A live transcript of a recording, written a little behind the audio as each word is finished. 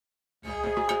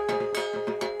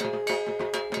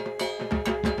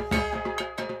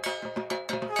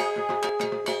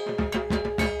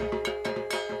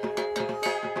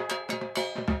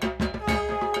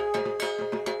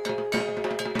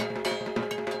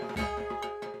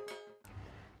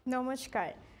নমস্কার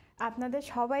আপনাদের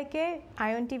সবাইকে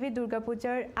আয়ন টিভি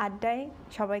দুর্গাপূজার আড্ডায়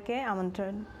সবাইকে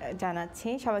আমন্ত্রণ জানাচ্ছি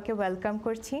সবাইকে ওয়েলকাম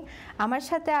করছি আমার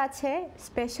সাথে আছে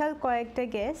স্পেশাল কয়েকটা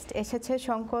গেস্ট এসেছে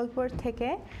সংকল্পর থেকে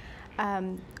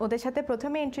ওদের সাথে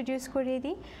প্রথমে ইন্ট্রোডিউস করিয়ে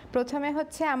দিই প্রথমে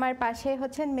হচ্ছে আমার পাশে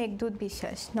হচ্ছেন মেঘদূত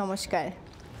বিশ্বাস নমস্কার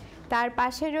তার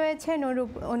পাশে রয়েছে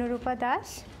অনুরূপা দাস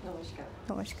নমস্কার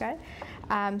নমস্কার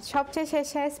সবচেয়ে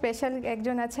শেষে স্পেশাল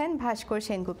একজন আছেন ভাস্কর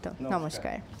সেনগুপ্ত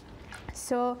নমস্কার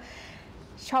সো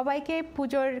সবাইকে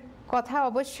পুজোর কথা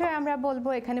অবশ্যই আমরা বলবো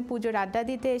এখানে পুজোর আড্ডা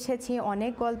দিতে এসেছি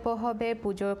অনেক গল্প হবে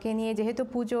পুজোকে নিয়ে যেহেতু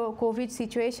পুজো কোভিড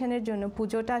সিচুয়েশনের জন্য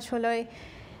পুজোটা আসলে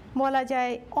বলা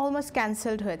যায় অলমোস্ট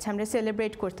ক্যান্সেলড হয়েছে আমরা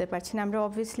সেলিব্রেট করতে পারছি না আমরা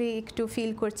অবভিয়াসলি একটু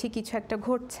ফিল করছি কিছু একটা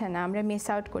ঘটছে না আমরা মিস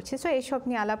আউট করছি সো এইসব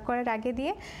নিয়ে আলাপ করার আগে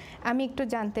দিয়ে আমি একটু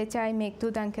জানতে চাই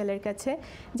মেঘদূত আঙ্কেলের কাছে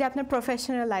যে আপনার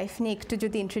প্রফেশনাল লাইফ নিয়ে একটু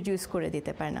যদি ইন্ট্রোডিউস করে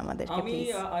দিতে পারেন আমাদেরকে আমি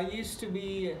I used to B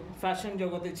fashion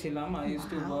জগতে ছিলাম I used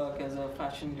to work as a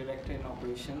fashion director in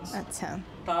operations আচ্ছা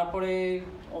তারপরে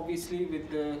obviously with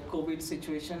the covid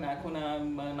situation এখন I'm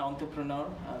an entrepreneur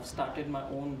I've started my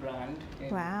own brand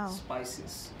in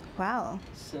spices wow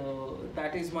so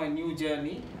that is my new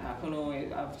journey এখনো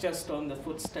I've just on the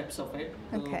footsteps of it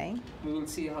okay we will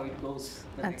see how it goes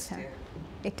the next year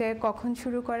এটা কখন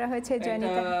শুরু করা হয়েছে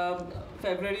জার্নিটা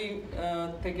ফেব্রুয়ারি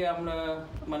থেকে আমরা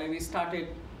মানে we started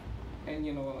and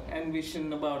you know envision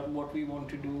about what we want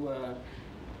to do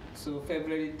so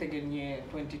February থেকে নিয়ে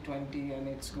 2020 and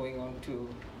it's going on to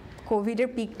Covid এর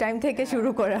পিক টাইম থেকে শুরু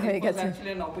করা হয়ে গেছে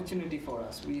actually an opportunity for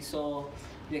us we saw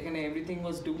যেখানে everything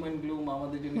was doom and gloom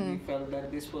আমাদের জন্য we felt that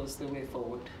this was the way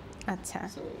forward আচ্ছা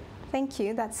thank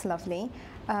you that's lovely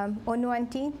Anu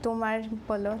aunty তোমার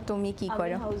বলো তুমি কি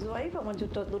করো আমি হাউসওয়াইফ আমার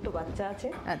দুটো বাচ্চা আছে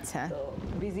আচ্ছা তো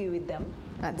বিজি উইথ देम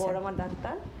বড় আমার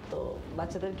ডাক্তার তো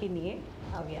বাচ্চাদেরকে নিয়ে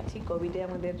আমি আছি কোভিডে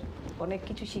আমাদের অনেক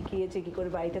কিছু শিখিয়েছে কি করে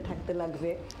বাড়িতে থাকতে লাগবে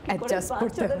কি করে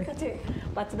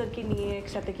বাচ্চাদেরকে নিয়ে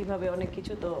একসাথে কিভাবে অনেক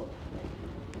কিছু তো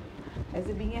as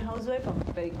a being a housewife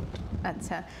very good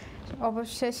আচ্ছা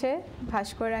অবশেষে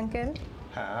ভাস্কর আঙ্কেল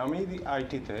হ্যাঁ আমি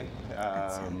আইটিতে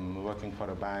ওয়ার্কিং ফর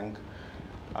আ ব্যাংক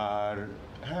আর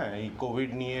হ্যাঁ এই কোভিড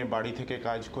নিয়ে বাড়ি থেকে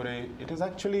কাজ করে it is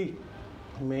actually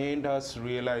made us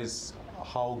realise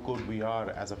how good we are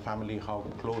as a family how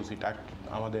close ইট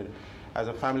আমাদের অ্যাজ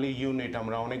আ ফ্যামিলি ইউনিট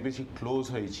আমরা অনেক বেশি ক্লোজ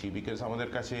হয়েছি বিকজ আমাদের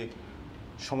কাছে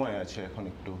সময় আছে এখন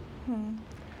একটু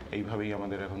এইভাবেই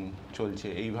আমাদের এখন চলছে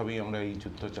এইভাবেই আমরা এই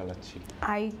যুদ্ধ চালাচ্ছি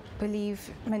আই বিলিভ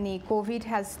মানে Covid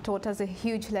has tote us a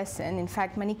huge lesson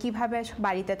in fact মানে কীভাবে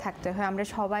বাড়িতে থাকতে হয় আমরা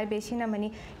সবাই বেশি না মানে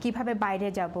কীভাবে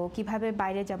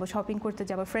বাইরে যাব শপিং করতে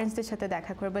যাব ফ্রেন্ডসদের সাথে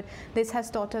দেখা করবো but this has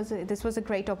tote us this was a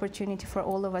great opportunity for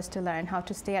all of us to learn how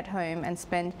to stay at home and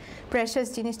spend precious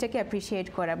জিনিসটাকে অ্যাপ্রিসিয়েট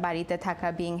করা বাড়িতে থাকা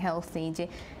বিং হেলথি যে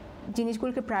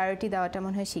জিনিসগুলোকে প্রায়োরিটি দেওয়াটা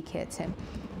মনে হয় শিখিয়েছে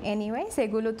এনিওয়েজ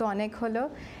এগুলো তো অনেক হলো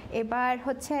এবার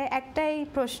হচ্ছে একটাই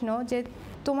প্রশ্ন যে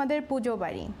তোমাদের পুজো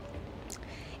বাড়ি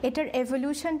এটার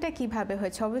এভলিউশনটা কিভাবে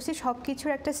হয়েছে অবশ্যই সব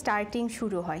কিছুর একটা স্টার্টিং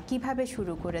শুরু হয় কিভাবে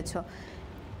শুরু করেছো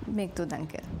মেঘদূত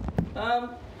আঙ্কেল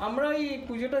আমরা এই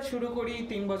পুজোটা শুরু করি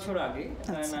 3 বছর আগে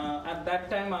and at that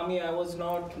time I was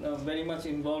not very much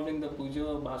involved in the pujo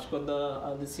Bhaskar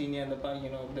the senior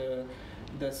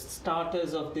the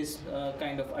starters of this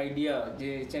kind of idea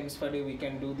je Chelmsford we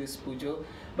can do this pujo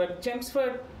but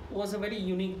Chelmsford was a very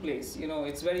unique place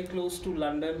it's very close to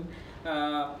London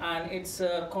and it's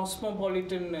a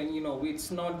cosmopolitan it's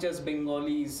not just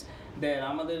Bengalis there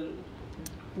amader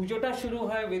pujota shuru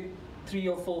hoy with 3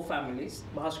 or 4 families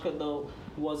Bhaskar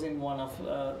wasn't one of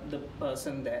the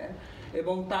person there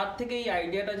এবং তার থেকে এই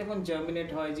আইডিয়াটা যখন germinate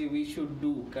হয় যে we should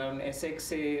do কারণ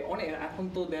এসেক্সে অনেক এখন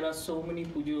তো দেয়ার আর so many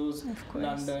পুজোস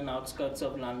London outskirts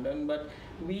of London but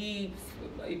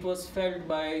it was felt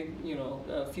by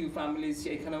few families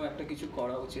এখানেও একটা কিছু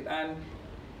করা উচিত and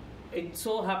it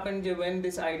so happened that when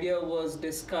this idea was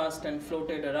discussed and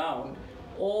floated around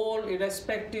all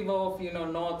irrespective of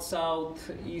north south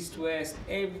east west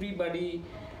everybody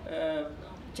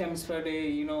Chelmsford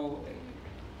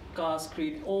caste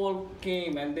creed all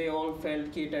came and they all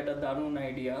felt it at a darun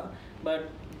idea but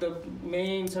the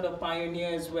main sort of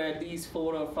pioneers were these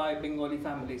 4 or 5 Bengali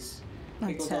families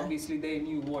because obviously they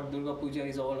knew what Durga Puja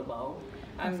is all about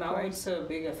and now it's a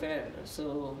big affair so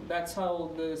that's how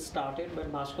this started but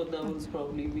Bhaskar will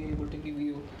probably be able to give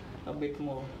you a bit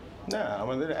more না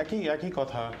আমাদের একই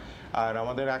কথা আর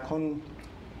আমাদের এখন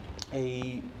এই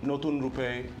নতুন রূপে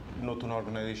নতুন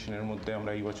অর্গানাইজেশনের মধ্যে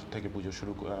আমরা এই বছর থেকে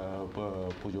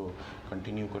পুজো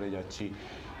কন্টিনিউ করে যাচ্ছি।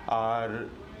 আর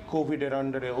কোভিডের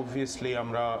আন্ডারে অবভিয়াসলি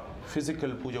আমরা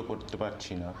ফিজিক্যাল পুজো করতে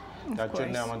পারছি না, তার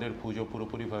জন্য আমাদের পুজো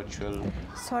পুরোপুরি ভার্চুয়াল।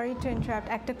 সরি টু ইন্টারাপ্ট,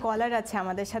 একটা কলার আছে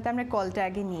আমাদের সাথে, আমরা কলটা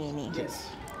আগে নিয়ে নিই।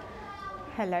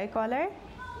 হ্যালো কলার।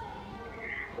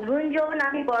 গুঞ্জন,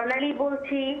 আমি বর্ণালী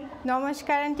বলছি।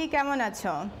 নমস্কার আন্টি, কেমন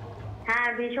আছো? হ্যাঁ,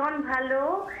 ভীষণ ভালো।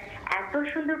 এত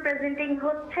সুন্দর প্রেজেন্টিং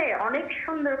হচ্ছে, অনেক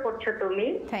সুন্দর করছো তুমি।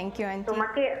 Thank you aunty.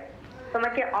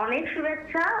 তোমাকে অনেক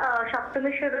শুভেচ্ছা,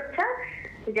 সপ্তমীর শুভেচ্ছা।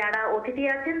 যারা অতিথি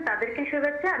আছেন তাদেরকে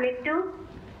শুভেচ্ছা। আমি একটু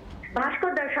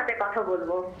ভাস্করদার সাথে কথা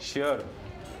বলবো। শিওর।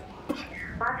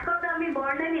 ভাস্করদা, আমি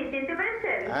বর্ণালী, চিনতে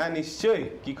পেরেছেন? হ্যাঁ নিশ্চয়ই,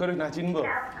 কি করে না চিনবো।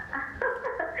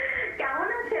 কেমন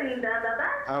আছেন দাদা?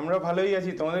 আমরা ভালোই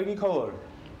আছি, তোমাদের কি খবর?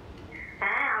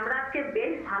 হ্যাঁ, আমরা আজকে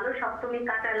বেশ ভালো সপ্তমী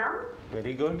কাটালাম।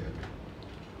 Very good.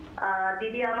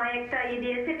 দিদি আমায় একটা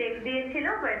দিয়েছে, টেক্সট দিয়েছিল,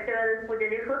 ভার্চুয়াল পুজো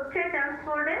যে হচ্ছে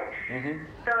ট্রান্সফোর্ডে।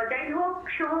 তো যাই হোক,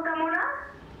 শুভকামনা।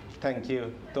 থ্যাংক ইউ,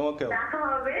 তোমাকেও। দেখা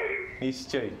হবে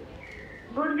নিশ্চয়ই।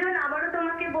 গুঞ্জন, আবারও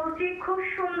তোমাকে বলছি, খুব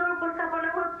সুন্দর উপস্থাপনা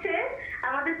হচ্ছে।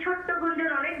 আমাদের ছোট্ট গুঞ্জন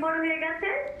অনেক বড় হয়ে গেছে।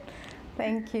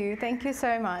 Thank you so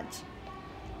much.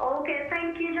 Okay,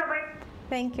 thank you সবাই।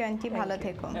 থ্যাংক ইউ আন্টি, ভালো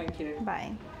থেকো। Thank you. বাই।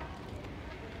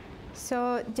 So,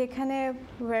 যেখানে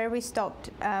where we stopped,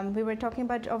 we were talking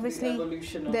about obviously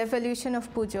the evolution of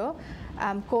Pujo.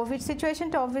 COVID situation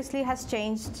to obviously has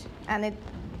changed, and it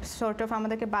sort of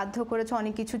আমাদেরকে বাধ্য করেছে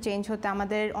অনেক কিছু change হতে,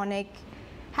 আমাদের অনেক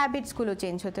হ্যাবিটসগুলো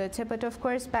চেঞ্জ হতে হচ্ছে। But of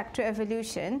course back to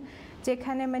evolution,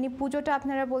 যেখানে মানে পুজোটা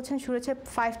আপনারা বলছেন শুরু হচ্ছে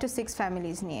 5 to 6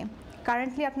 ফ্যামিলিজ নিয়ে।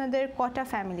 কারেন্টলি আপনাদের কটা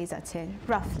ফ্যামিলিজ আছে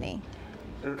রাফলি?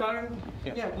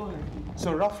 সো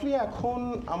রাফলি এখন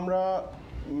আমরা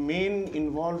মেন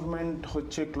ইনভলভমেন্ট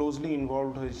হচ্ছে, ক্লোজলি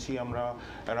ইনভলভড হয়েছি আমরা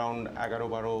অ্যারাউন্ড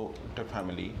 11-12টা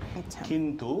ফ্যামিলি,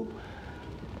 কিন্তু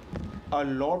a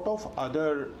lot of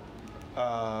other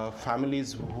families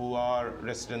who are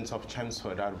residents of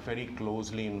Chelmsford are very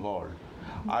closely involved,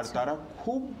 আর তারা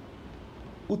খুব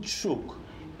উৎসুক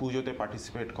পুজোতে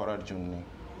পার্টিসিপেট করার জন্য।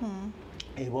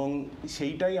 এবং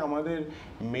সেইটাই আমাদের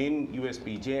মেন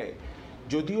ইউএসপি, যে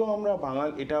যদিও আমরা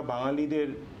এটা বাঙালিদের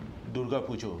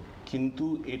দুর্গাপুজো, কিন্তু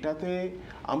এটাতে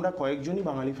আমরা কয়েকজনই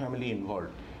বাঙালি ফ্যামিলি ইনভলভ,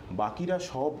 বাকিরা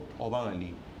সব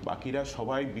অবাঙালি, বাকিরা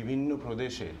সবাই বিভিন্ন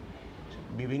প্রদেশে,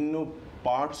 বিভিন্ন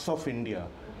পার্টস অফ ইন্ডিয়া।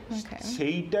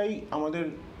 সেইটাই আমাদের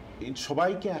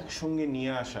সবাইকে একসঙ্গে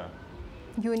নিয়ে আসা,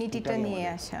 ইউনিটিটা নিয়ে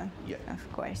আসা, অফ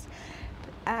কোর্স।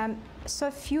 সো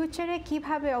ফিউচারে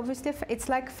কীভাবে, অবভিয়াসলি ইটস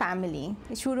লাইক ফ্যামিলি,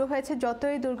 শুরু হয়েছে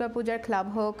যতই দুর্গাপূজার ক্লাব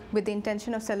হোক with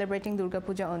intention of celebrating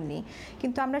Durga Puja only,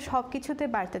 কিন্তু আমরা সব কিছুতে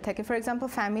বাড়তে থাকি। ফর এক্সাম্পল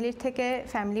ফ্যামিলির থেকে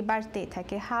ফ্যামিলি বাড়তেই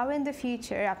থাকে। হাউ ইন দ্য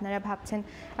ফিউচার আপনারা ভাবছেন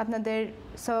আপনাদের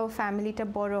ফ্যামিলিটা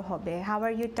বড় হবে? How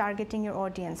are you targeting your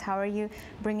audience? How are you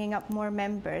bringing up more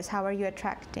members? How are you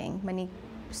attracting? মানে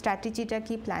স্ট্র্যাটেজিটা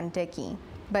কি, প্ল্যানটা কি,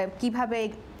 বা কীভাবে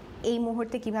এই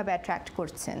মুহূর্তে কীভাবে অ্যাট্রাক্ট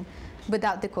করছেন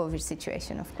without the COVID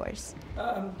situation, of course?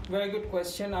 Very good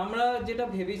question. Amra jeta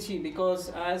bhebechi, because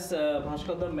as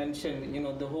Bhaskar mentioned,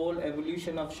 the whole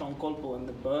evolution of Shankolpo and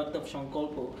the birth of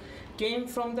Shankolpo came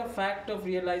from the fact of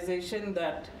realization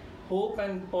that hope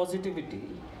and positivity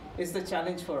is the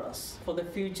challenge for us, for the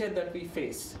future that we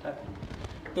face.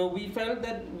 So we felt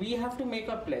that we have to make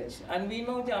a pledge, and we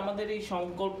know that amader ei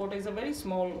Shankolpo is a very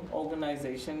small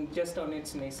organization, just on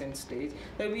its nascent stage,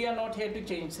 that we are not here to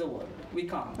change the world. We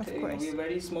can't. We are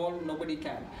very small, nobody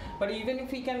can. But even if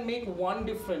we can make one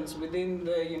difference within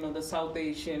the South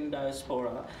Asian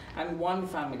diaspora and one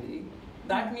family,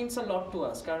 that means a lot to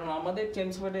us. Karan amader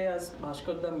Chelmsford, as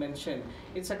Bhaskar mentioned,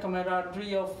 it's a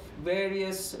camaraderie of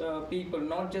various people,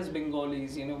 not just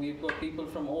Bengalis. We've got people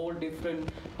from all different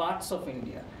parts of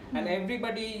India, and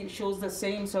everybody shows the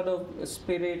same sort of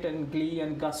spirit and glee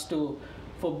and gusto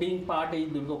for being part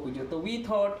of Durga Puja. So we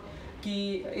thought ki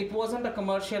it wasn't a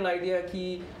commercial idea ki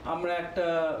amra ekta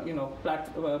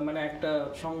mane ekta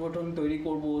সংগঠন তৈরি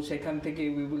করব, সেখান থেকে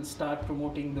we will start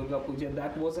promoting Durga Puja.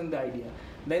 That wasn't the idea.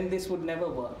 Then this would never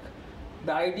work.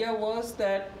 The idea was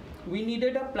that we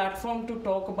needed a platform to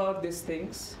talk about these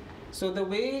things. So the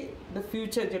way the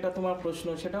future jeta tomar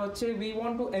proshno seta hocche, we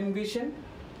want to envision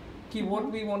ki what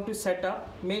we want to set up,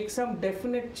 make some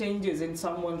definite changes in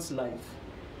someone's life.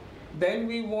 Then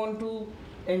we want to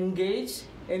engage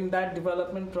in that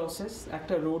development process,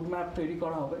 একটা roadmap তৈরি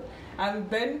করা হবে, and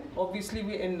then obviously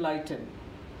we enlighten.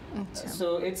 So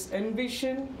it's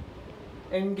envision,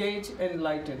 engage,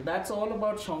 enlighten. That's all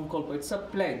about Shankolpo. It's a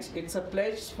pledge. It's a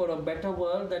pledge for a better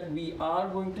world that we are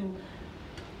going to,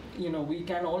 we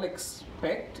can all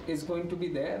expect is going to be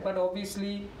there. But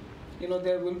obviously,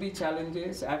 there will be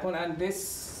challenges. And this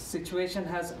situation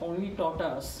has only taught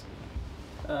us,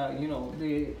 you know,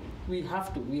 we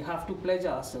have to pledge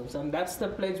ourselves, and that's the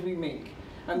pledge we make.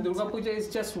 And Durga Puja is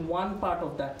just one part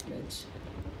of that pledge.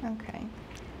 Okay.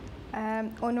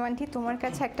 Anu aunty, তোমার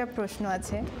কাছে একটা প্রশ্ন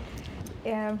আছে।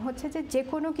 হচ্ছে যে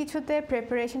কোনো কিছুতে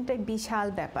প্রিপারেশনটা বিশাল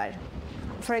ব্যাপার।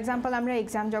 ফর এক্সাম্পল, আমরা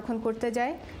এক্সাম যখন করতে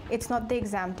যাই, it's not the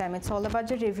exam time, it's all about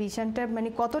যে রিভিশনটা, মানে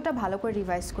কতটা ভালো করে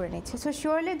রিভাইজ করে নিচ্ছি। সো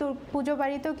শিওরলি পুজো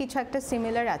বাড়িতেও কিছু একটা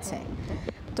সিমিলার আছে।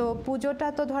 তো পুজোটা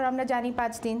তো ধর আমরা জানি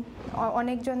 5 দিন,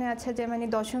 অনেকজনে আছে যে মানে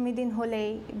দশমী দিন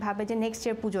হলেই ভাবে যে নেক্সট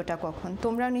ইয়ার পুজোটা কখন।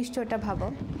 তোমরাও নিশ্চয় ওটা ভাবো,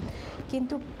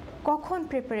 কিন্তু কখন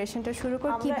প্রিপারেশনটা শুরু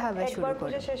করি, কিভাবে শুরু একবার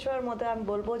করি? পুজো শেষ হওয়ার মধ্যে আমি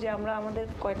বলবো যে আমরা আমাদের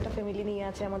কয়েকটা ফ্যামিলি নিয়ে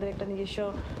আছে, আমাদের একটা নিজস্ব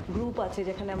গ্রুপ আছে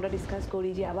যেখানে আমরা ডিসকাস করি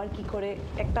যে আবার কি করে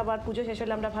একটা বার পুজো শেষ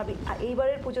হলে আমরা ভাবি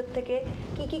এইবারের পুজোর থেকে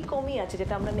কি কি কমই আছে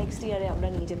যেটা আমরা নেক্সট ইয়ারে আমরা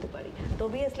নিয়ে যেতে পারি। তো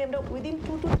অবভিয়াসলি আমরা উইদিন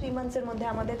 2 to 3 মান্থসের মধ্যে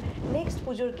আমাদের নেক্সট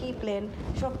পুজোর কি প্ল্যান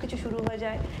সব কিছু শুরু হয়ে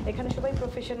যায়। এখানে সবাই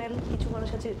প্রফেশনাল, কিছু মানুষ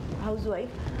আছে হাউস ওয়াইফ।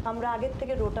 আমরা আগের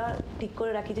থেকে রোটা ঠিক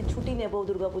করে রাখি যে ছুটি নেব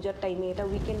দুর্গাপূজার টাইমে, এটা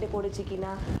উইকেন্ডে পড়েছি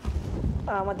কিনা,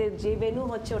 আমাদের যে ভেন্যু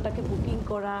হচ্ছে ওটাকে বুকিং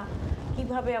করা,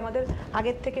 কিভাবে আমাদের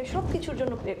আগের থেকে সব কিছুর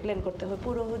জন্য প্ল্যান করতে হয়।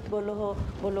 পুরোহিত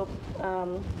বলো,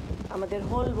 আমাদের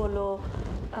হল বলো,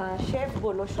 শেফ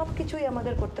বলো, সব কিছুই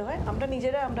আমাদের করতে হয়। আমরা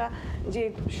নিজেরা আমরা যে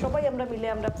সবাই আমরা মিলে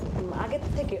আমরা আগের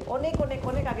থেকে অনেক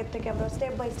আগের থেকে আমরা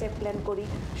স্টেপ বাই স্টেপ প্ল্যান করি।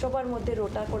 সবার মধ্যে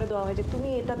রোটা করে দেওয়া হয় যে তুমি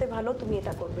এটাতে ভালো, তুমি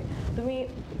এটা করবে, তুমি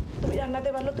রান্নাতে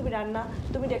ভালো, তুমি রান্না,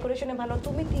 তুমি ডেকোরেশনে ভালো,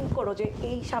 তুমি থিঙ্ক করো যে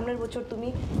এই সামনের বছর তুমি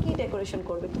কি ডেকোরেশন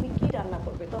করবে, তুমি কি রান্না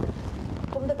করবে। তো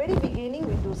from the very beginning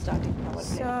we do starting our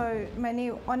so মানে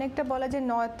অনেকটা বলা যে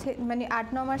মানে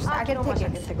 8-9 মাস আগে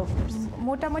থেকে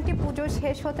মোটামুটি পুজো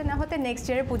শেষ হতে না হতে নেক্সট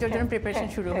ইয়ারের পুজোর জন্য প্রিপারেশন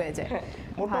শুরু হয়ে যায়।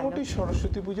 মোটামুটি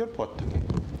সরস্বতী পুজোর পর থেকে।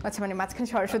 আচ্ছা, মানে মাঝখানে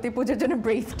সরস্বতী পুজোর জন্য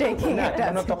ব্রেথ টেকিং একটা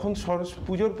না, তখন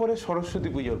পুজোর পরে সরস্বতী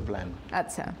পুজোর প্ল্যান।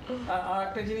 আচ্ছা, আর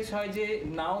একটা জিনিস হয় যে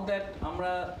নাও দ্যাট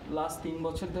আমরা লাস্ট 3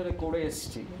 বছর ধরে করে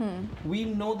এসেছি, we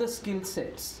know the skill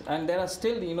sets and there are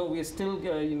still, you know, we are still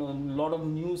lot of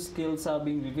new skills are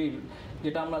being revealed,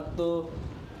 যেটা আমরা তো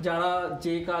যারা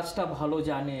যে কাজটা ভালো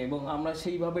জানে এবং আমরা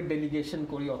সেইভাবে ডেলিগেশন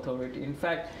করি authority.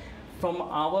 In fact from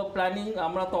our planning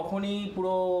আমরা তখনই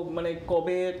পুরো মানে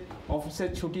কবে অফিসের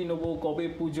ছুটি নেবো, কবে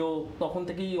পুজো, তখন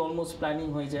থেকেই অলমোস্ট প্ল্যানিং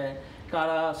হয়ে যায়।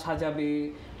 কারা সাজাবে,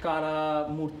 কারা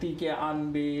মূর্তিকে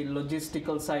আনবে,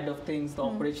 logistical side of things, the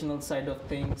operational side of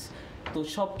things, তো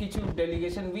সব কিছু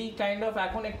ডেলিগেশন উই কাইন্ড অফ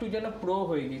এখন একটু যেন প্রো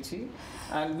হয়ে গেছি।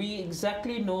 অ্যান্ড উই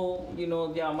এক্স্যাক্টলি নো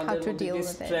যে আমাদের যে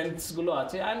স্ট্রেংথস গুলো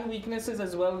আছে and weaknesses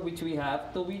as well which we have,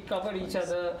 তো we cover each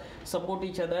other, support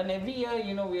each other, and every year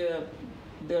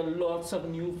there are lots of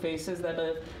new faces that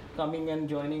are coming and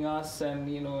joining us and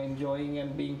enjoying and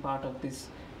being part of this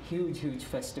huge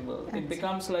festival. It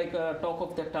becomes like a talk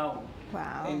of the town.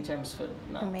 Wow. In Chelmsford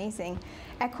now. Amazing.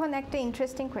 এখন একটা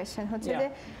interesting question হচ্ছে যে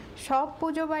সব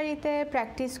পুজো বাড়িতে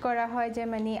practice করা হয় যে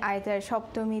মানে আইদার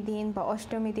সপ্তমী দিন বা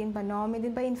অষ্টমী দিন বা নবমী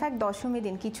দিন বা ইনফ্যাক্ট দশমী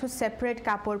দিন কিছু সেপারেট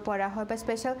কাপড় পরা হয় বা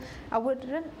স্পেশাল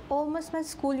অলমোস্ট মানে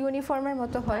স্কুল ইউনিফর্মের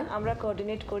মতো হয়। আমরা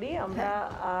কোঅর্ডিনেট করি, আমরা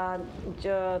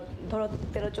ধরো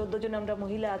 13-14 জন আমরা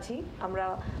মহিলা আছি, আমরা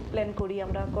প্ল্যান করি,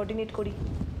 আমরা কোঅর্ডিনেট করি।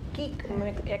 কি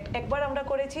মানে একবার আমরা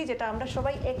করেছি যেটা আমরা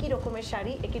সবাই একই রকমের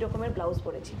শাড়ি, একই রকমের ব্লাউজ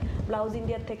পরেছি, ব্লাউজ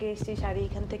ইন্ডিয়ার থেকে এসছে, শাড়ি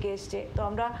এখান থেকে এসছে, তো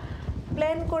আমরা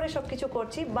প্ল্যান করে সব কিছু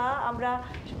করছি। বা আমরা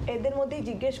এদের মধ্যেই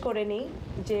জিজ্ঞেস করে নিই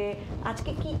যে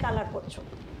আজকে কি কালার পরছো,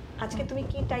 আজকে তুমি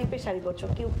কি টাইপের শাড়ি পরছো।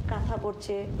 কেউ কাঁথা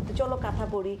পরছে, তো চলো কাঁথা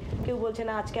পরি, কেউ বলছে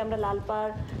না আজকে আমরা লাল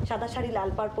পাড় সাদা শাড়ি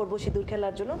লাল পাড় পরবো সিঁদুর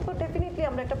খেলার জন্য। তো ডেফিনেটলি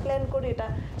আমরা একটা প্ল্যান করি, এটা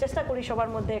চেষ্টা করি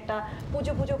সবার মধ্যে একটা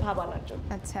পুজো ভাব আনার জন্য।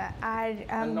 আচ্ছা, আর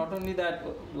not only that,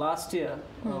 last year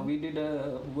we did a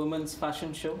women's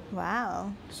fashion show. Wow.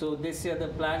 So this year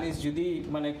the plan is যদি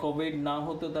মানে কোভিড না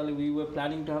হতো তাহলে we were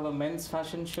planning to have a men's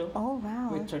fashion show. Oh wow.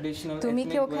 With traditional তুমি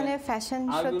কি ethnic ওখানে wear. Fashion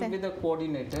I শোতে? will be the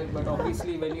coordinator, but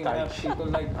obviously when you have people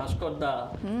like Bhaskar,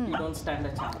 you don't stand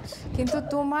a chance. কিন্তু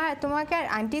তোমাকে আর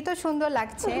aunty তো সুন্দর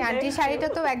লাগছে, aunty শাড়িটা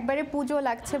তো একবারে পুজো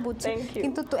লাগছে বুঝছি,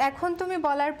 কিন্তু এখন তুমি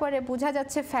বলার পরে বোঝা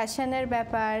যাচ্ছে ফ্যাশনের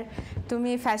ব্যাপার,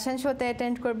 তুমি ফ্যাশন শোতে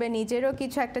অ্যাটেন্ড করবে, নিজেরও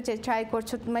কিছু একটা ট্রাই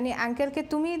করছো, মানে আঙ্কেলকে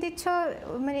তুমি দিচ্ছ,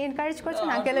 মানে এনকারেজ করছো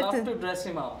না আঙ্কেলের? I love to dress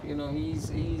him up,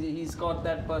 he's got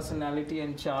that personality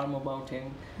and charm about him.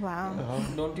 Wow.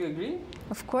 Don't you agree?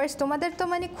 Of course, তোমাদের তো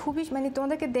মানে খুবই মানে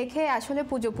তোমাদেরকে দেখে আসলে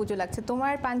পুজো লাগছে।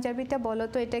 তোমার পাঞ্জাবিটা বলো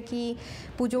তো, এটা কি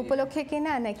পুজো উপলক্ষে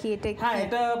কেনা নাকি এটা? হ্যাঁ,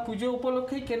 এটা পুজো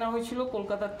উপলক্ষেই কেনা হয়েছিল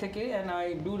কলকাতার থেকে, and I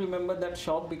do remember that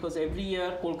shop because every year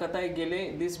কলকাতায় গেলে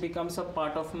this becomes a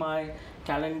part of my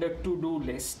calendar to do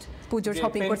list. Puja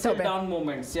shopping করতে হবে, ডাউন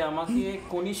মোমেন্টস, যে আমাকে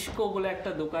কনিষ্ক বলে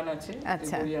একটা দোকান আছে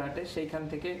গড়িয়াহাটে, সেইখান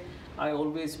থেকে I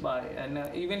always buy, and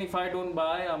even if I don't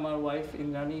buy, আমার wife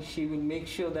Indrani, she will make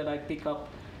sure that I pick up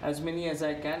as many as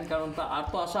I can, কারণ আর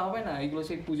তো আসা হবে না এগুলো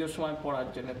সেই পুজোর সময় পড়ার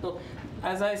জন্য। তো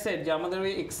as I said যে আমাদের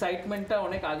ওই এক্সাইটমেন্টটা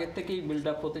অনেক আগের থেকেই বিল্ড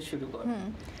আপ হতে শুরু করে।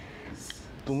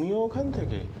 তুমিও ওখান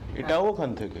থেকে, এটাও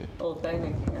ওখান থেকে? ও তাই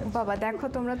নাকি? বাবা দেখো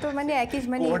তোমরা তো মানে একই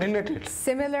মানে Coordinated.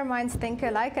 similar minds think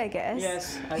alike I guess. Yes,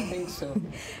 I think so.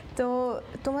 তো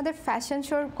তোমাদের ফ্যাশন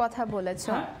শোর কথা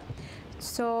বলেছো,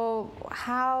 so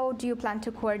how do you plan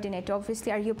to coordinate? Obviously,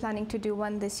 are you planning to do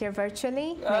one this year virtually?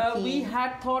 We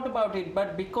had thought about it, but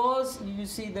because you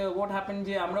see what happened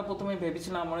যে আমরা প্রথমে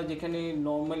ভেবেছিলাম আমরা যেখানে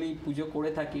normally পুজো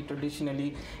করে থাকি traditionally,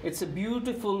 it's a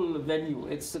beautiful venue.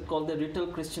 It's called the Little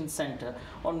Christian Center.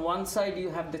 On one side you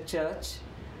have the church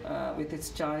with its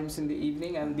chimes in the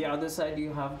evening, and the other side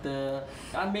you have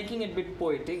I'm making it a bit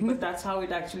poetic, but that's how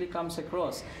it actually comes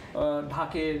across.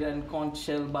 Dhaker and conch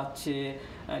shell bache,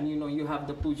 and you have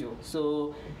the pujo. So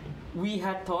we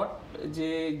had thought যে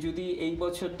যদি এই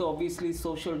বছর তো obviously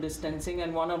social distancing,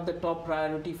 and one of the top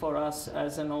priority for us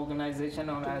as an organization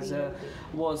or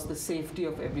was the safety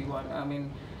of everyone. I mean,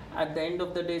 at the end of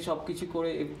the day সবকিছু করে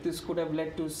if this could have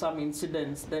led to some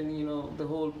incidents, then the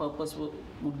whole purpose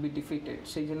would be defeated.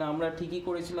 সেই জন্য আমরা ঠিকই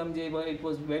করেছিলাম যে it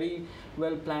was very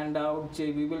well planned out যে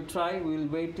we will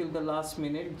wait till the last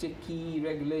minute যে কি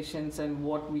regulations and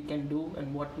what we can do and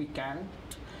what we can't.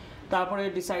 তারপরে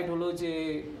ডিসাইড হলো যে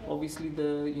obviously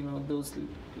those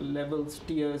levels,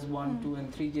 tiers 1, 2 and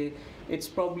 3 যে it's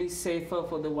probably safer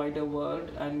for the wider world,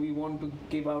 and we want to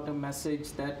give out a message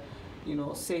that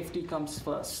safety comes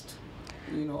first,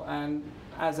 and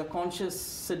as a conscious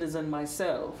citizen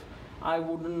myself, I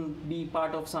wouldn't be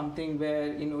part of something where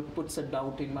it puts a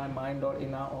doubt in my mind or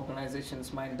in our organization's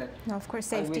mind that no, of course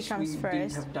safety comes we first.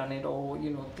 Didn't have done it, or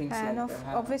things and like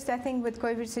that. Obviously, I think with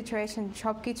COVID situation,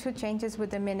 সবকিছু changes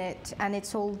with the minute, and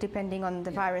it's all depending on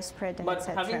the virus spread and but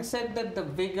etc. Having said that, the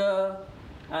vigor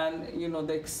and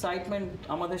the excitement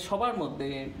আমাদের সবার মধ্যে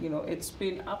it's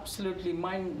been absolutely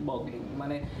mind boggling.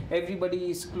 মানে everybody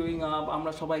is gluing up,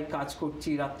 আমরা সবাই কাজ করছি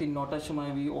রাত্রি 9টার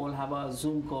সময়, we all have our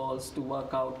Zoom calls to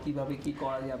work out কিভাবে কি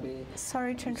করা যাবে.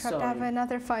 Sorry to interrupt, I have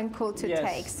another phone call to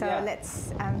take, so let's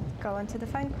go on to the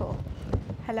phone call.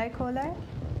 Hello caller.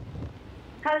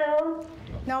 Hello,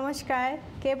 নমস্কার,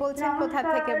 কে বলছেন, কোথা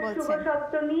থেকে বলছেন? শুভ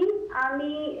সপ্তমী,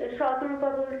 আমি শতরূপা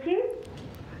বলছি।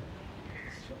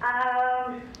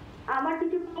 আমার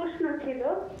কিছু প্রশ্ন ছিল।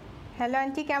 হ্যালো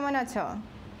আন্টি, কেমন আছো?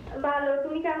 ভালো,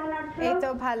 তুমি কেমন আছো? এই তো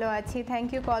ভালো আছি, থ্যাংক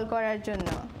ইউ কল করার জন্য।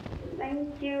 Thank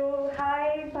you. High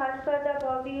ভাস্করদা,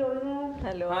 Bobby, Anu.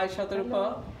 Hello. High Shatarupa.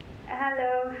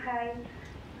 Hello, high.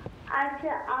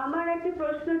 আচ্ছা, আমার একটা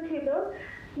প্রশ্ন ছিল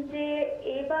যে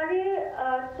এবারে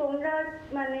তোমরা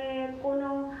মানে কোনো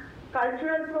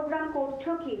কালচারাল প্রোগ্রাম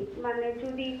করছো কি, মানে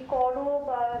যদি করো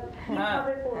বা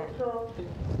কিভাবে করছো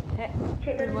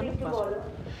সেটা যদি একটু বলো।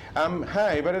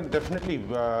 হ্যাঁ, এবারে ডেফিনেটলি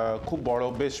খুব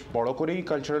বেশ বড় করেই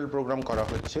কালচারাল প্রোগ্রাম করা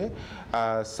হচ্ছে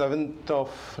 7th of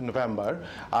November।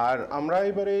 আর আমরা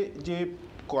এবারে যে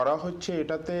করা হচ্ছে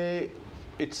এটাতে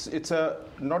it's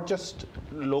not just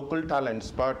local talents,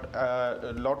 but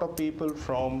a lot of people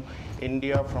from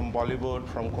India, from Bollywood,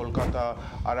 from Kolkata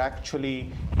are actually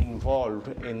involved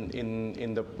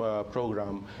in the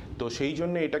program. তো সেই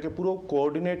জন্য এটাকে পুরো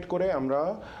কোঅর্ডিনেট করে আমরা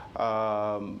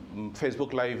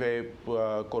ফেসবুক লাইভে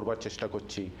করবার চেষ্টা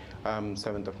করছি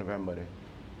 7th of November।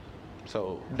 So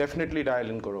definitely dial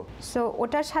in করো। সো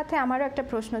ওটার সাথে আমারও একটা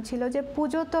প্রশ্ন ছিল যে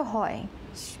পুজো তো হয়,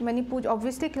 মানে পুজো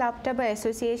অবভিয়াসলি ক্লাবটা বা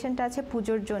অ্যাসোসিয়েশনটা আছে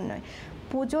পুজোর জন্যই,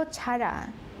 পুজো ছাড়া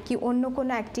কি অন্য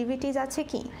কোনো অ্যাক্টিভিটিস আছে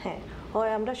কি? হ্যাঁ,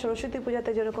 হয় আমরা সরস্বতী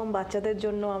পূজাতে যেরকম বাচ্চাদের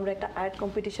জন্য আমরা একটা আর্ট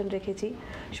কম্পিটিশন রেখেছি।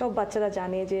 সব বাচ্চারা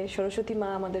জানে যে সরস্বতী মা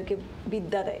আমাদেরকে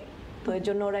বিদ্যা দেয়, তো এর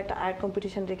জন্য ওরা একটা আর্ট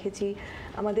কম্পিটিশন রেখেছি।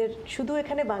 আমাদের শুধু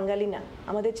এখানে বাঙালি না,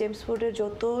 আমাদের চেমসফোর্ডের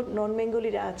যত নন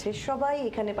বেঙ্গলিরা আছে সবাই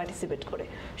এখানে পার্টিসিপেট করে,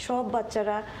 সব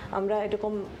বাচ্চারা আমরা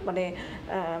এরকম মানে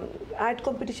আর্ট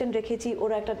কম্পিটিশন রেখেছি।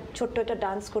 ওরা একটা ছোট্ট একটা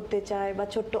ডান্স করতে চায় বা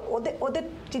ছোট্ট ওদের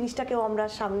জিনিসটাকেও আমরা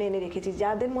সামনে এনে রেখেছি।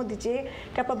 যাদের মধ্যে যে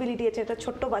ক্যাপাবিলিটি আছে, একটা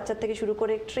ছোট্ট বাচ্চার থেকে শুরু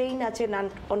করে ট্রেন আছে,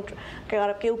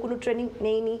 কেউ কোনো ট্রেনিং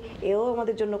নেয়নি, এও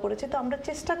আমাদের জন্য করেছে। তো আমরা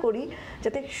চেষ্টা করি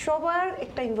যাতে সবার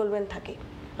একটা ইনভলভমেন্ট থাকে।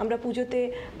 আমরা পুজোতে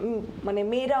মানে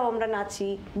মেয়েরাও আমরা নাচি,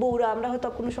 বউরা, আমরা হয়তো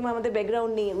কোনো সময় আমাদের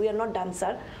ব্যাকগ্রাউন্ড নেই, we are not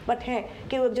dancer, but হ্যাঁ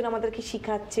কেউ একজন আমাদেরকে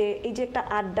শিখাচ্ছে। এই যে একটা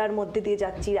আড্ডার মধ্যে দিয়ে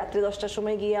যাচ্ছি, রাত্রে 10টার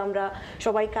সময় গিয়ে আমরা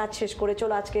সবাই কাজ শেষ করে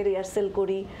চলো আজকে রিহার্সেল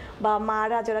করি, বা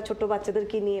মারা যারা ছোট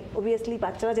বাচ্চাদেরকে নিয়ে, অবভিয়াসলি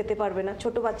বাচ্চারা যেতে পারবে না,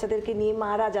 ছোট বাচ্চাদেরকে নিয়ে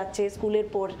মারা যাচ্ছে স্কুলের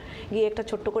পর গিয়ে একটা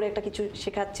ছোট্ট করে একটা কিছু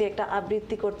শেখাচ্ছে, একটা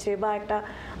আবৃত্তি করছে, বা একটা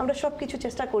আমরা সব কিছু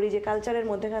চেষ্টা করি যে কালচারের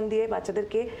মধ্যেখান দিয়ে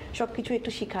বাচ্চাদেরকে সব কিছু একটু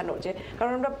শেখানোর, যে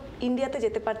কারণ আমরা ইন্ডিয়াতে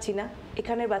যেতে পারছি না,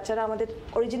 এখানের বাচ্চারা আমাদের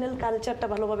অরিজিনাল কালচারটা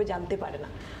ভালোভাবে জানতে পারে না।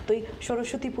 তো এই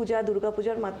সরস্বতী পূজা, দুর্গা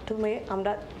পূজার মাধ্যমে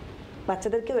আমরা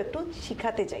বাচ্চাদেরকেও একটু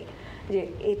শিখাতে চাই যে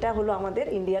এটা হলো আমাদের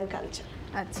ইন্ডিয়ান কালচার।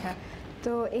 আচ্ছা,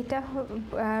 তো এটা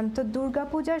তো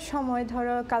দুর্গাপূজার সময়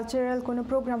ধরো কালচারাল কোনো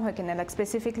প্রোগ্রাম হয় কিনা, লাইক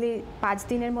স্পেসিফিকলি 5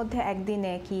 দিনের মধ্যে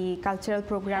একদিনে কি কালচারাল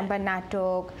প্রোগ্রাম বা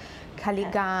নাটক, খালি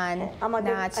গান,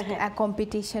 নাচ,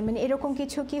 কম্পিটিশন, মানে এরকম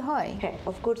কিছু কি হয়? হ্যাঁ,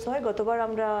 অফকোর্স হয়। গতবার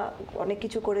আমরা অনেক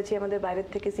কিছু করেছি, আমাদের বাইরের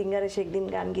থেকে সিঙ্গার এসে একদিন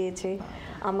গান গেয়েছে,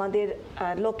 আমাদের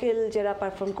লোকাল যারা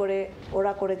পারফর্ম করে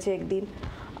ওরা করেছে একদিন,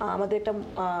 আমাদের একটা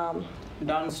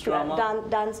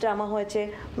ডান্স ড্রামা হয়েছে,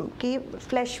 কি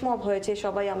ফ্ল্যাশ মব হয়েছে,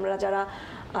 সবাই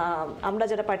আমরা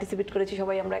যারা পার্টিসিপেট করেছি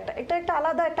সবাই আমরা একটা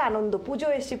আলাদা একটা আনন্দ, পুজো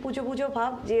এসেছি, পুজো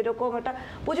ভাব, যে এরকম একটা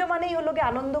পুজো মানেই হলো কি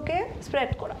আনন্দকে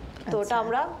স্প্রেড করা, তো ওটা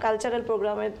আমরা কালচারাল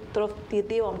প্রোগ্রামের তরফ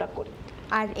দিয়েও আমরা করি।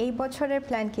 আর এই বছরের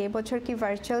প্ল্যান কি, এবছর কি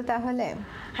ভার্চুয়াল তাহলে?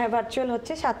 হ্যাঁ, ভার্চুয়াল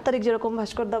হচ্ছে, 7 তারিখ যেরকম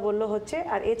ভাস্করদা বললো হচ্ছে,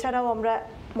 আর এছাড়াও আমরা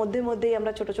মধ্যেই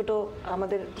আমরা ছোট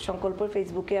আমাদের সংকল্প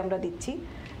ফেসবুকে আমরা দিচ্ছি,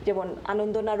 যেমন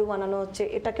আনন্দ নাড়ু বানানো হচ্ছে,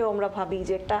 এটাকেও আমরা ভাবি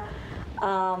যে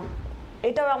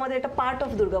এটাও আমাদের একটা পার্ট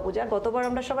অফ দুর্গাপূজা। গতবার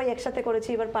আমরা সবাই একসাথে করেছি,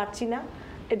 এবার পারছি না,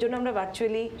 এর জন্য আমরা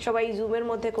ভার্চুয়ালি সবাই জুমের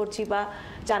মধ্যে করছি বা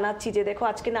জানাচ্ছি যে দেখো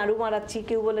আজকে নাড়ু বানাচ্ছি,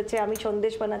 কেউ বলেছে আমি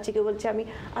সন্দেশ বানাচ্ছি, কেউ বলছে আমি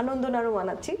আনন্দ নাড়ু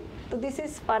বানাচ্ছি। তো দিস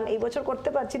ইজ ফান। এই বছর করতে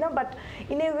পারছি না, but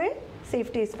in a way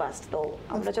safety is first, তো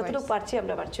আমরা যতটুকু পারছি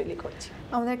আমরা ভার্চুয়ালি করছি।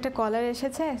 আমাদের একটা কলার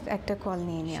এসেছে, একটা কল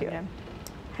নিয়ে নিই আমরা।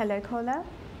 হ্যালো খোলা।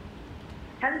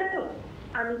 হ্যালো,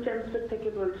 আমি চেমসপেট থেকে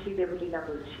বলছি, দেবলীনা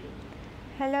বলছি।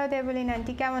 হ্যালো দেবলীনা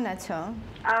আন্টি, কেমন আছো?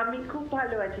 আমি খুব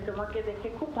ভালো আছি, তোমাকে দেখে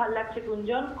খুব ভালো লাগছে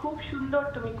গুঞ্জন, খুব সুন্দর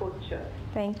তুমি করছো।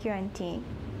 Thank you aunty.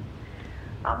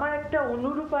 আমার একটা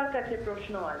অনুরূপার কাছে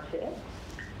প্রশ্ন আছে।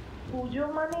 পুজো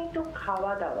মানেই তো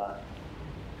খাওয়া দাওয়া,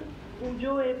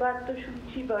 পুজো এবার তো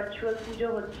শুনছি ভার্চুয়াল পুজো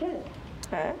হচ্ছে,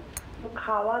 হ্যাঁ,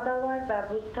 খাওয়া দাওয়ার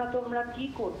ব্যবস্থা তোমরা কি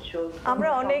করছো? আমরা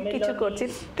অনেক কিছু করছি।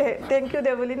 Thank you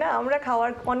Debolina. আমরা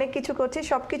খাওয়ার অনেক কিছু করছি,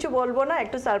 সব কিছু বলবো না,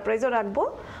 একটু সারপ্রাইজও রাখবো,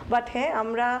 বাট হ্যাঁ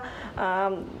আমরা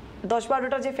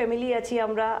 10-12টা যে ফ্যামিলি আছি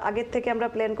আমরা আগের থেকে আমরা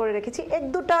প্ল্যান করে রেখেছি।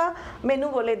 1-2টা মেনু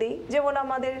বলে দিই, যেমন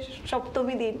আমাদের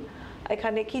সপ্তমী দিন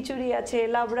এখানে খিচুড়ি আছে,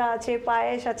 লাবড়া আছে,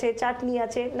 পায়েস আছে, চাটনি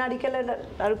আছে,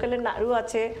 নারকেলের নাড়ু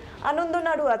আছে, আনন্দ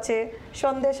নাড়ু আছে,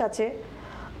 সন্দেশ আছে।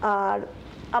 আর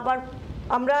আবার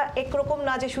আমরা একরকম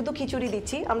না যে শুধু খিচুড়ি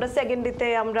দিচ্ছি, আমরা সেকেন্ড ডেতে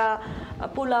আমরা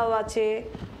পোলাও আছে,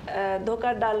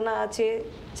 ধোকার ডালনা আছে,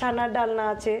 ছানার ডালনা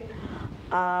আছে।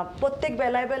 প্রত্যেক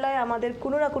বেলায় আমাদের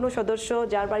কোনো না কোনো সদস্য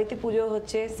যার বাড়িতে পুজো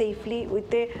হচ্ছে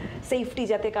সেফটি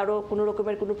যাতে কারো কোনো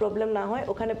রকমের কোনো প্রবলেম না হয়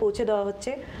ওখানে পৌঁছে দেওয়া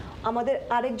হচ্ছে। আমাদের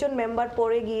আরেকজন মেম্বার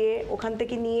পরে গিয়ে ওখান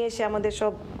থেকে নিয়ে এসে আমাদের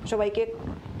সবাইকে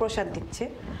প্রসাদ দিচ্ছে।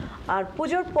 আর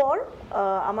পুজোর পর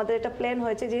আমাদের একটা প্ল্যান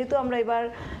হয়েছে, যেহেতু আমরা এবার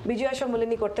বিজয়া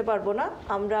সম্মেলনী করতে পারবো না,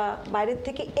 আমরা বাইরের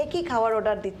থেকে একই খাওয়ার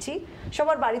অর্ডার দিচ্ছি,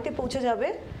 সবার বাড়িতে পৌঁছে যাবে,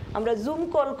 আমরা জুম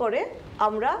কল করে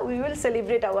we will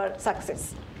celebrate hour success.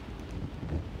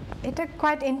 এটা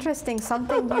কোয়াইট ইন্টারেস্টিং,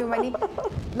 সামথিং নিউ। মানে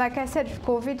লাইক আই সেড,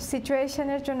 কোভিড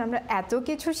সিচুয়েশনের জন্য আমরা এত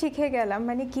কিছু শিখে গেলাম,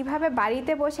 মানে কিভাবে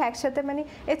বাড়িতে বসে একসাথে, মানে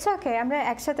ইটস ওকে আমরা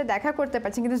একসাথে দেখা করতে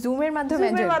পারছি, কিন্তু জুমের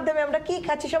মাধ্যমে আমরা কি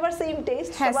খাচ্ছি সবার সেম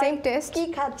টেস্ট, হ্যাঁ সেম টেস্ট, কি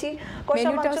খাচ্ছি, কষা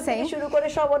মাংস থেকে শুরু করে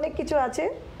সব অনেক কিছু আছে,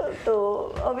 তো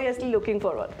অবভিয়াসলি লুকিং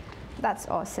ফরওয়ার্ড। দ্যাটস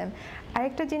অসম।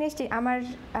 আরেকটা জিনিস আমার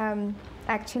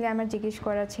অ্যাকচুয়ালি আমার জিজ্ঞেস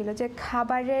করা ছিল যে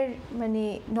খাবারের, মানে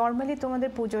নরমালি তোমাদের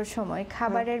পুজোর সময়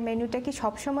খাবারের মেনুটা কি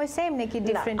সব সময় সেম নাকি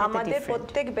ডিফারেন্ট? আমাদের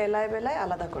প্রত্যেক বেলায়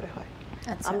আলাদা করে হয়।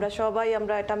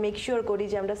 আমরা এটা মেক শিওর করি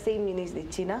যে আমরা সেম জিনিস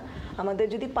দিচ্ছি না। আমাদের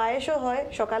যদি পায়েসও হয়,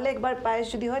 সকালে একবার পায়েস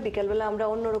যদি হয়, বিকেলবেলা আমরা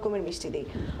অন্য রকমের মিষ্টি দিই,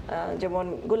 যেমন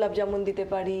গোলাপ জামুন দিতে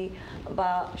পারি বা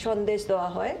সন্দেশ দেওয়া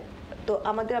হয়। তো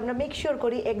আমরা মেক শিওর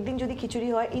করি একদিন যদি খিচুড়ি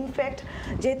হয়, ইনফ্যাক্ট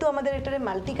যেহেতু আমাদের এটা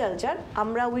মাল্টি কালচার,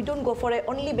 আমরা we don't go for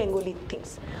only Bengali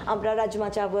things. আমরা রাজমা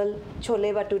চাওয়াল, ছোলে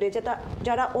বাটুরে,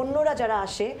 যারা অন্যরা যারা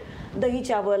আসে, দহি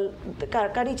চাওয়াল,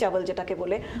 কারি চাওয়াল যেটাকে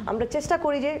বলে, আমরা চেষ্টা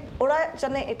করি যে ওরা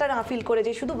যেন এটা না ফিল করে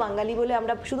যে শুধু বাঙালি বলে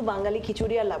আমরা শুধু বাঙালি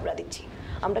খিচুড়ি আর লাবড়া দিচ্ছি।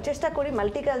 আমরা চেষ্টা করি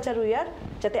মাল্টি কালচার উইয়ার,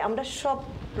 যাতে আমরা সব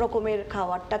রকমের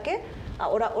খাবারটাকে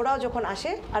ওরাও যখন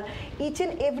আসে, আর each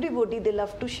and everybody they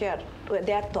love to share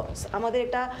there thoughts. আমাদের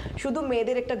একটা শুধু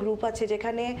মেয়েদের একটা গ্রুপ আছে,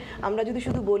 যেখানে আমরা যদি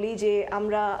শুধু বলি যে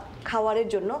আমরা খাওয়ারের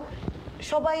জন্য,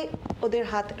 সবাই ওদের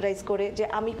হাত রাইজ করে যে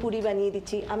আমি পুরি বানিয়ে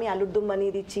দিচ্ছি, আমি আলুর দম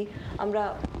বানিয়ে দিচ্ছি।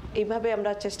 এইভাবে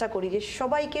আমরা চেষ্টা করি যে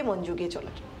সবাইকে মন জুগিয়ে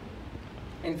চলার।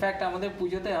 ইনফ্যাক্ট আমাদের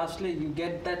পুজোতে আসলে you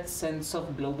get that sense of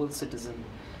global citizen,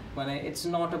 মানে it's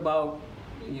not about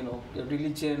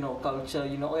religion or culture,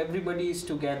 everybody is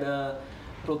together,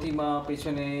 প্রতিমা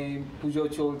পেছনে পুজো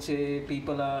চলছে,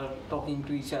 people are talking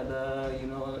to each other,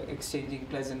 exchanging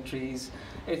pleasantries.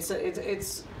 It's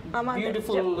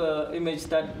beautiful image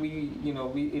that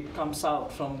it comes out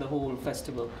from the whole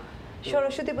festival.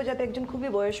 Saraswati পূজাতে একজন খুবই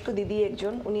বয়স্ক দিদি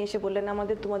একজন উনি এসে বললেন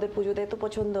আমাদের তোমাদের পুজোতে এত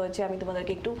পছন্দ হয়েছে আমি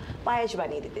তোমাদেরকে একটু পায়েস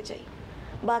বানিয়ে দিতে চাই।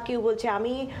 বা কেউ বলছে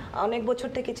আমি অনেক বছর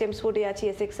থেকে চেমসফোর্ডে আছি,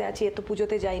 এসেক্সে আছি, এত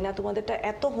পুজোতে যাই না, তোমাদেরটা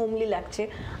এত হোমলি লাগছে,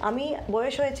 আমি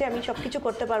বয়স হয়েছে আমি সব কিছু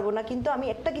করতে পারবো না কিন্তু আমি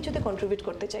একটা কিছুতে কন্ট্রিবিউট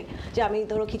করতে চাই, যে আমি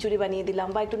ধরো খিচুড়ি বানিয়ে দিলাম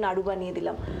বা একটু নাড়ু বানিয়ে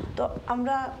দিলাম। তো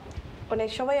আমরা মানে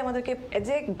সবাই আমাদেরকে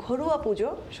যে ঘরোয়া পুজো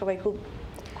সবাই খুব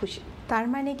খুশি। তার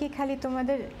মানে কি খালি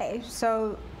তোমাদের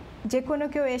যে কোনো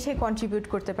কেউ এসে কন্ট্রিবিউট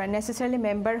করতে পারে, নেসেসারিলি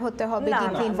মেম্বার হতে হবে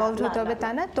ডিপলি ইনভলভড হতে হবে তা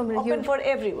না, তোমরা ওপেন ফর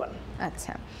এভরিওয়ান।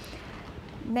 আচ্ছা,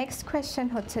 নেক্সট কোয়েশ্চেন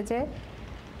হচ্ছে যে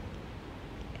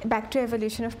back to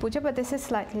evolution of Puja, but this is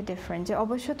slightly different. যে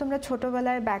অবশ্য তোমরা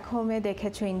ছোটোবেলায় ব্যাক হোমে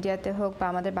দেখেছো, ইন্ডিয়াতে হোক বা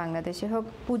আমাদের বাংলাদেশে হোক,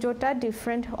 পুজোটা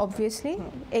ডিফারেন্ট অবভিয়াসলি।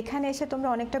 এখানে এসে তোমরা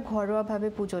অনেকটা ঘরোয়াভাবে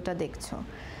পুজোটা দেখছো।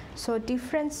 সো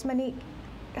ডিফারেন্স মানে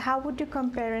how would you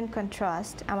compare and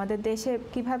contrast আমাদের দেশে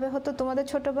কীভাবে হতো তোমাদের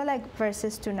ছোটোবেলায়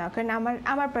ভার্সেস টু নাও? কারণ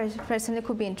আমার পার্সোনালি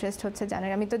খুব ইন্টারেস্ট হচ্ছে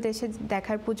জানার, আমি তো দেশে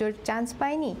দেখার পুজোর চান্স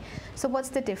পাইনি। So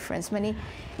what's the difference? মানে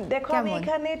দেখো আমি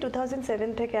এখানে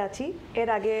 2007 থেকে আছি, এর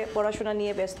আগে পড়াশোনা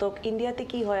নিয়ে ব্যস্ত। ইন্ডিয়াতে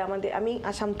কি হয় আমাদের, আমি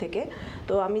আসাম থেকে,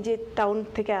 তো আমি যে টাউন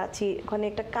থেকে আছি ওখানে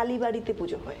একটা কালীবাড়িতে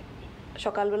পুজো হয়।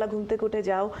 সকালবেলা ঘুম থেকে উঠে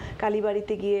যাও,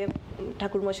 কালীবাড়িতে গিয়ে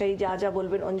ঠাকুরমশাই যা যা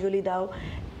বলবেন অঞ্জলি দাও,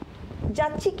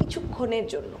 যাচ্ছি কিছুক্ষণের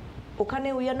জন্য, ওখানে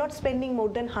we are not spending more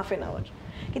then half an hour.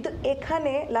 কিন্তু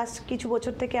এখানে লাস্ট কিছু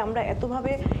বছর থেকে আমরা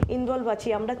এতভাবে ইনভলভ আছি,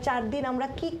 আমরা 4 দিন আমরা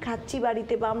কি খাচ্ছি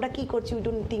বাড়িতে বা আমরা কি করছি উই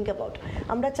ডোন্ট থিঙ্ক অ্যাবাউট।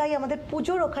 আমরা চাই আমাদের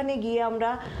পুজোর ওখানে গিয়ে আমরা,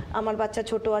 আমার বাচ্চা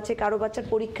ছোট আছে, কারো বাচ্চার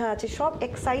পরীক্ষা আছে, সব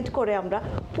এক্সাইট করে আমরা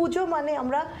পুজো মানে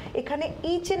আমরা এখানে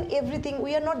each and everything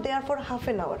we are not there for half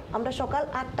an hour. আমরা সকাল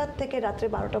 8টা থেকে রাত্রে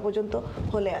 12টা পর্যন্ত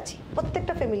হলে আছি,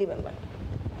 প্রত্যেকটা ফ্যামিলি মেম্বার।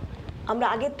 আমরা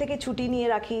আগের থেকে ছুটি নিয়ে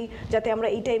রাখি যাতে আমরা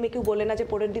এই টাইমে কেউ বলে না যে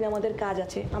পরের দিন আমাদের কাজ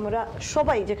আছে। আমরা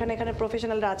সবাই যেখানে এখানে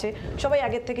প্রফেশনালরা আছে সবাই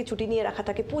আগের থেকে ছুটি নিয়ে রাখা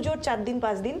থাকে। পুজোর 4 দিন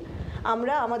 5 দিন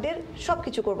আমরা আমাদের সব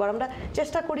কিছু করবো, আমরা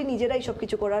চেষ্টা করি নিজেরাই সব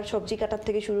কিছু করার, সবজি কাটার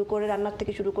থেকে শুরু করে রান্নার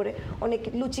থেকে শুরু করে অনেক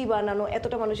লুচি বানানো,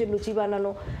 এতটা মানুষের লুচি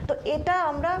বানানো। তো এটা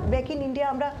আমরা ব্যাক ইন ইন্ডিয়া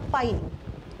আমরা পাইনি,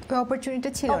 অপরচুনিটি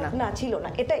ছিল না, ছিল না।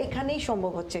 এটা এখানেই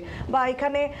সম্ভব হচ্ছে। বা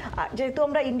এখানে যেহেতু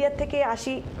আমরা ইন্ডিয়া থেকে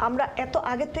আসি, আমরা এত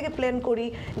আগের থেকে প্ল্যান করি,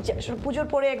 পুজোর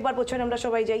পরে একবার বছরে আমরা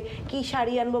সবাই যাই, কি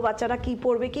শাড়ি আনবো, বাচ্চারা কি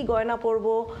পরবে, কি গয়না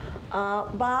পরবো,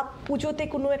 বা পুজোতে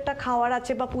কোনো একটা খাওয়ার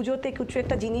আছে বা পুজোতে কিছু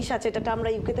একটা জিনিস আছে যেটা আমরা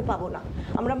ইউকেতে পাবো না,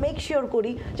 আমরা মেক শিওর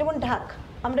করি। যেমন ঢাক,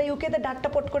 আমরা ইউকেতে ঢাকটা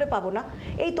পট করে পাবো না,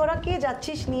 এই তোরা কে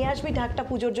যাচ্ছিস নিয়ে আসবি ঢাকটা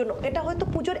পুজোর জন্য। এটা হয়তো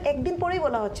পুজোর একদিন পরেই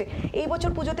বলা হচ্ছে, এই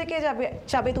বছর পুজোতে কে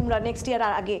যাবে তোমরা, নেক্সট ইয়ার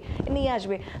আগে নিয়ে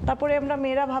আসবে। তারপরে আমরা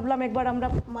মেয়েরা ভাবলাম একবার আমরা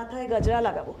মাথায় গজরা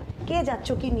লাগাবো, কে যাচ্ছ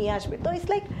কি নিয়ে আসবে। তো ইটস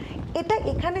লাইক এটা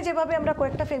এখানে যেভাবে আমরা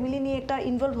কয়েকটা ফ্যামিলি নিয়ে একটা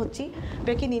ইনভলভ হচ্ছি,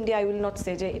 back in India I will not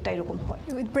সে যে এটা এরকম হয়।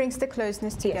 It brings the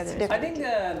closeness together. I think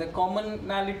the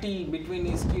commonality between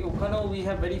is কি ওখানেও we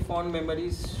have very fond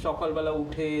memories, সকালবেলা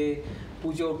উঠে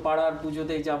পুজো, পাড়ার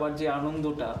পুজোতে যাবার যে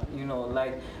আনন্দটা,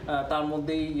 লাইক তার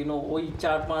মধ্যেই ওই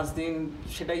 4-5 দিন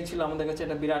সেটাই ছিল আমাদের কাছে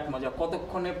একটা বিরাট মজা।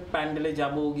 কতক্ষণে প্যান্ডেলে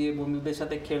যাব, গিয়ে বন্ধুদের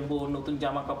সাথে খেলবো, নতুন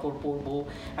জামা কাপড় পরবো।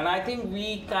 And I think we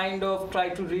kind of try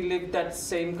to relieve that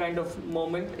same kind of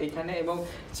moment এখানে। এবং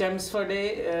চেমসফোর্ডে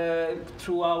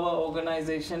through hour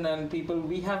organisation and people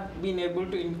we have been able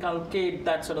to inculcate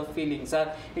that sort of feelings. আর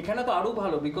এখানে তো আরও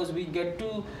ভালো, because we get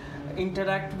two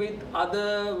interact with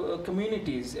other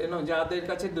communities, যাদের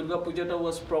কাছে দুর্গা পুজোটা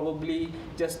was probably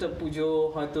just a পুজো,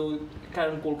 হয়তো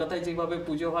কারণ কলকাতায় যেভাবে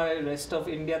পুজো হয় রেস্ট অফ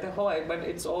ইন্ডিয়াতে হয়, but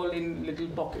it's all in little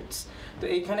Pockets. তো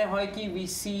এইখানে হয় কি we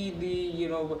see the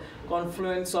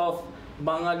confluence of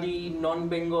Bengali,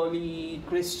 non-Bengali,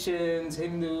 Christians,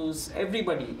 Hindus,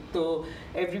 everybody. So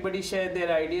everybody share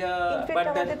their idea. But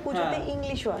আমাদের পুজোতে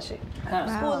ইংলিশও আসে,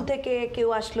 স্কুল থেকে কেউ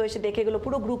আসলো, এসে দেখে গেলো,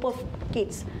 পুরো গ্রুপ অফ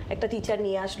কিডস, একটা টিচার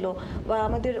নিয়ে আসলো। বা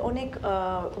আমাদের অনেক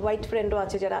হোয়াইট ফ্রেন্ডও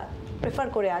আছে যারা প্রেফার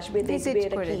করে আসবে, দেখবে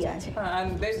এটা কি আছে। And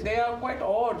they are quite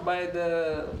awed by the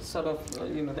sort of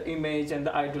the image and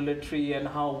the idolatry and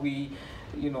how we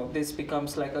this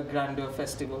becomes like a grander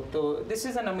festival. So this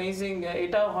is an amazing,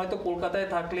 এটা হয়তো কলকাতায়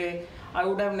থাকলে I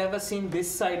would have never seen this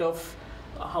side of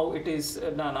how it is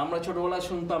done. আমরা ছোটবেলায়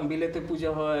শুনতাম বিলেতে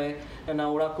পূজা হয় না,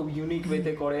 ওরা খুব ইউনিক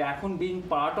ওয়েতে করে। এখন being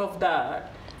part of that,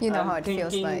 how it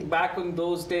feels like back in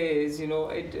those days,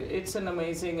 it's an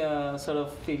amazing sort of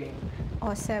feeling.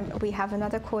 Awesome. We have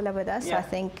another caller with us. Yeah. I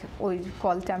think we'll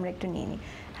call Tamrik to Nini.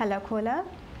 Hello, caller.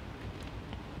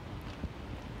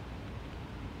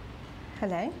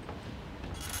 Hello.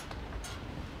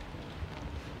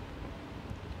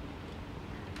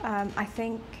 I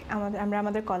think আমরা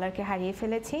আমাদের কলারকে হারিয়ে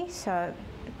ফেলেছি। So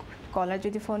কলার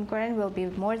যদি phone করেন we'll be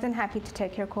more than happy to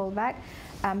take your call back.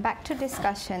 Back to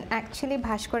discussion. Actually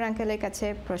ভাস্কর আঙ্কেলের কাছে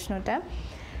প্রশ্নটা,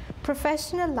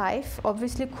 professional life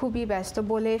obviously খুবই ব্যস্ত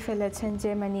বলেই ফেলেছেন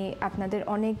যে মানে আপনাদের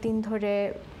অনেক দিন ধরে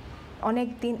অনেক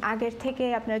দিন আগের থেকে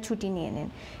আপনারা ছুটি নিয়ে নেন,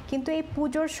 কিন্তু এই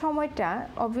পুজোর সময়টা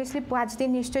অবভিয়াসলি 5 দিন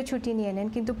নিশ্চয়ই ছুটি নিয়ে নেন,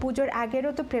 কিন্তু পুজোর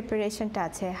আগেরও তো প্রিপারেশনটা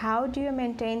আছে। How do you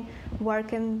maintain work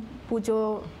and Puja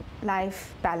life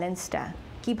ব্যালেন্সটা,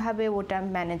 কীভাবে ওটা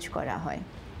ম্যানেজ করা হয়?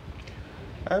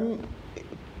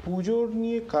 পুজোর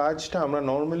নিয়ে কাজটা আমরা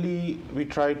normally we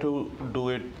try to do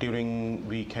it during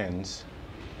weekends,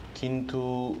 কিন্তু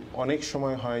অনেক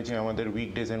সময় হয় যে আমাদের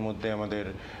উইকডেজের মধ্যে আমাদের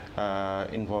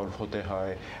ইনভলভ হতে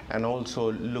হয়, and also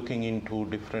looking into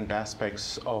different aspects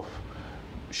of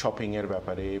শপিংয়ের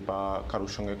ব্যাপারে বা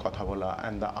কারোর সঙ্গে কথা বলা।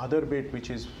 And the other bit which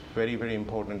is very very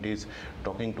important is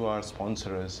talking to our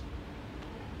স্পন্সরার্স,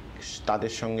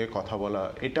 তাদের সঙ্গে কথা বলা।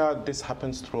 এটা this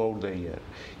happens through out the year,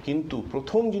 কিন্তু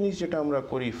প্রথম জিনিস যেটা আমরা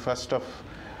করি 1st of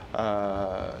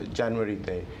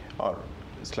জানুয়ারিতে or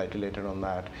slightly letter on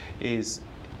that is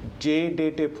যে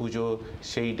ডেটে পুজো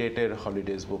সেই ডেটের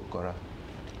হলিডেজ বুক করা।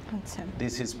 আচ্ছা,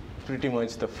 this is pretty much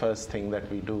the first thing that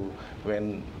we do when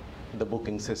the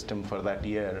booking system for that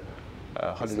year,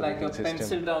 it's like a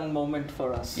pencil down moment for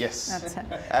us. Yes,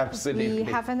 absolutely. We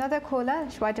have another caller.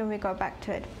 Why don't we go back to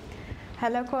it?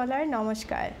 Hello caller,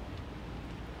 namaskar.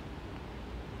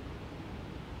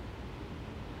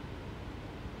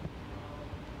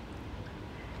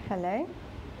 Hello.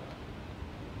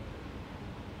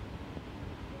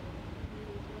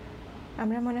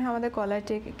 আমরা মনে হয় আমাদের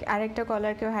কলারটি আরেকটা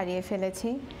কলারকেও হারিয়ে ফেলেছি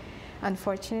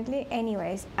unfortunately.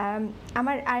 Anyways,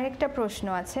 আমার আরেকটা প্রশ্ন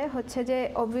আছে, হচ্ছে যে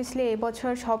অবভিয়াসলি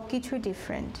এবছর সব কিছু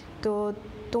ডিফারেন্ট, তো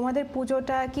তোমাদের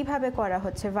পুজোটা কিভাবে করা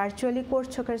হচ্ছে? ভার্চুয়ালি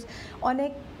করছো?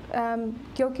 অনেক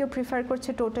কেউ প্রিফার করছে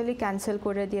টোটালি ক্যান্সেল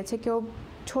করে দিয়েছে, কেউ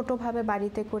ছোটোভাবে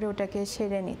বাড়িতে করে ওটাকে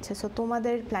সেরে নিচ্ছে। সো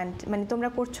তোমাদের প্ল্যান মানে তোমরা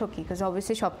করছো কি? বিকজ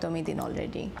অবভিয়াসলি সপ্তমী দিন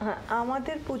অলরেডি। হ্যাঁ,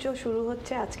 আমাদের পুজো শুরু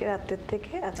হচ্ছে আজকে রাতের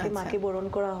থেকে। আজকে মাকে বরণ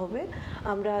করা হবে।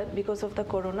 আমরা বিকজ অফ দ্য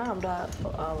করোনা আমরা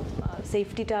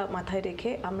সেফটিটা মাথায়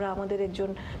রেখে আমরা আমাদের একজন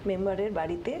মেম্বারের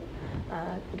বাড়িতে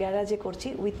গ্যারাজে করছি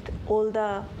উইথ অল দ্য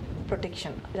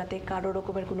প্রোটেকশন, যাতে কারো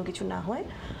রকমের কোনো কিছু না হয়।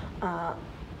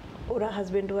 ওরা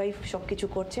হাজব্যান্ড ওয়াইফ সব কিছু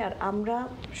করছে, আর আমরা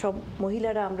সব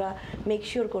মহিলারা আমরা মেক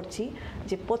শিওর করছি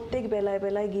যে প্রত্যেক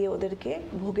বেলায় গিয়ে ওদেরকে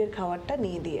ভোগের খাবারটা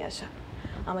নিয়ে দিয়ে আসা।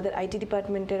 আমাদের আইটি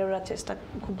ডিপার্টমেন্টের ওরা চেষ্টা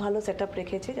খুব ভালো সেট আপ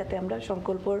রেখেছে, যাতে আমরা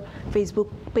সংকল্পর ফেসবুক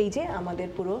পেজে আমাদের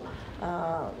পুরো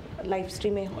লাইভ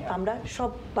স্ট্রিমে আমরা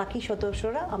সব বাকি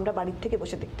সদস্যরা আমরা বাড়ির থেকে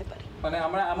বসে দেখতে পারি। মানে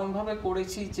আমরা এমনভাবে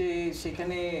করেছি যে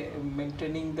সেখানে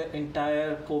maintaining the entire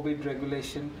Covid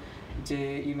regulation, যে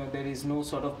there is no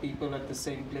sort of people at the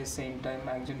same place same time,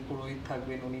 একজন পুরোহিত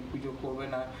থাকবেন, উনি পুজো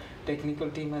করবেন, আর technical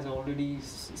team has already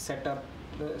set up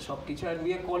সব কিছু, and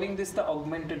we are calling this the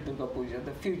augmented Durga Puja,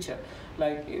 the future.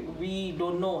 Like, we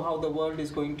don't know how the world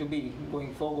is going to be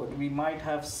going forward. We might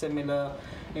have similar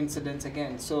incidents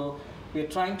again, so we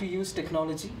are trying to use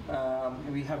technology.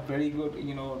 We have very good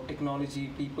technology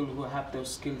people who have those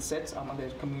skill sets amader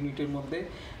community moddhe,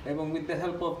 and with the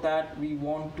help of that we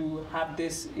want to have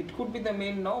this. It could be the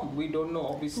main norm, we don't know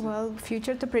obviously. Well,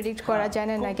 future to predict kora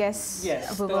jane na, I guess. Yes,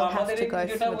 we will have to go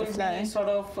with the flow.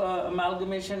 Sort of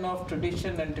amalgamation of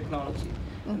tradition and technology.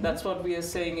 And that's what we are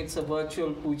saying. It's a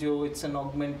virtual pujo, it's an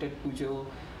augmented pujo.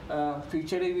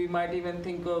 Future we might even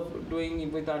think of doing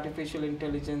it with artificial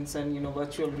intelligence and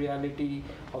virtual reality,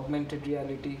 augmented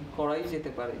reality korai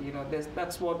jete pare.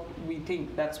 That's what we think.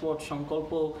 That's what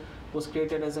Sankalpo was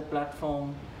created as a platform,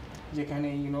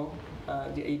 jekhane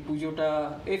je ei pujota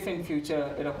if in future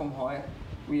erokom hoy,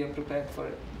 we are prepared for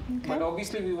it. Okay. But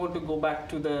obviously we want to go back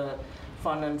to the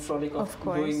fun and frolic of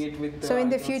doing it with the so in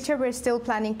the future we're still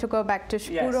planning to go back to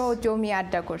puro jomi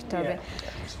adda korte hobe.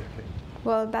 Absolutely.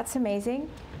 Well, that's amazing.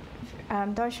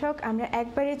 দর্শক, আমরা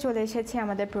একবারই চলে এসেছি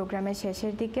আমাদের প্রোগ্রামের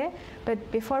শেষের দিকে, but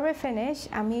before we finish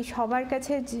আমি সবার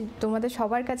কাছে তোমাদের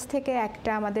সবার কাছ থেকে একটা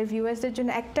আমাদের ভিউয়ার্সদের জন্য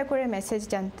একটা করে মেসেজ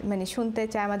মানে শুনতে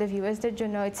চাই আমাদের ভিউয়ার্সদের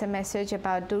জন্য। It's a message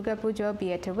about Durga Puja, B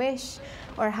it a wish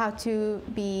or how to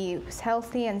be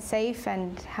healthy and safe and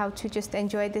how to just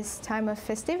enjoy this time of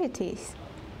festivities.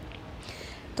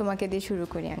 তোমাকে দিয়ে শুরু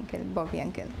করি uncle, Bobby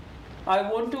uncle. I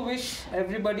want to wish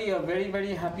everybody a very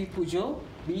very happy pujo.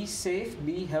 Be safe,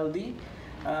 be healthy,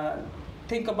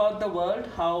 think about the world,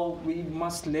 how we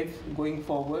must live going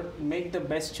forward, make the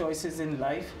best choices in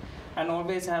life, and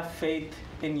always have faith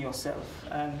in yourself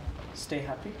and stay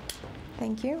happy.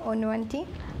 Thank you. Onu aunty?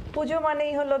 পুজো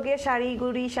মানেই হলো গিয়ে শাড়ি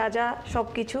গুড়ি সাজা সব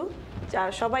কিছু,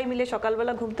 সবাই মিলে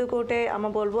সকালবেলা ঘুম থেকে উঠে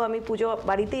আমার বলবো আমি পুজো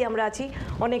বাড়িতেই আমরা আছি,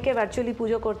 অনেকে ভার্চুয়ালি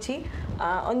পুজো করছি,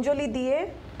 অঞ্জলি দিয়ে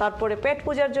তারপরে পেট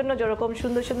পূজার জন্য যেরকম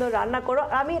সুন্দর সুন্দর রান্না করো।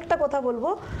 আমি একটা কথা বলবো,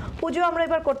 পুজো আমরা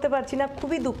এবার করতে পারছি না,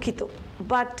 খুবই দুঃখিত,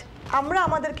 বাট আমরা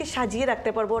আমাদেরকে সাজিয়ে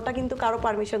রাখতে পারবো, ওটা কিন্তু কারো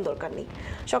পারমিশন দরকার নেই।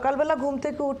 সকালবেলা ঘুম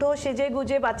থেকে উঠো, সেজে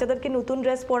গুজে বাচ্চাদেরকে নতুন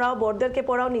ড্রেস পরাও, বড়দেরকে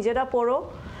পরাও, নিজেরা পরো,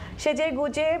 সেজে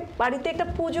গুজে বাড়িতে একটা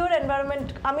পুজোর এনভায়রনমেন্ট।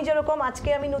 আমি যেরকম আজকে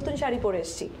আমি নতুন শাড়ি পরে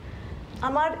এসেছি,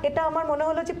 আমার মনে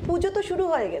হলো যে পুজো তো শুরু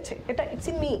হয়ে গেছে, এটা ইটস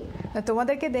ইন মি।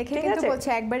 তোমাদেরকে দেখে কিন্তু বলছে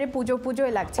একবারে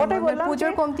পুজোই লাগছে,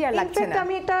 পুজোর কমতি আর লাগছে না।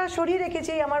 আমি এটা সরিয়ে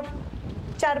রেখেছি, আমার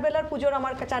 4 বেলার পুজোর,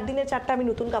 আমার 4 দিনের 4টা আমি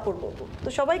নতুন কাপড় পরবো। তো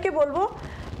সবাইকে বলবো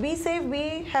be safe, be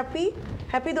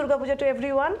happy Durga Puja to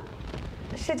everyone.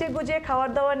 সেজে গুজে খাওয়ার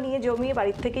দাওয়ার নিয়ে জমিয়ে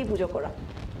বাড়ির থেকেই পুজো করা।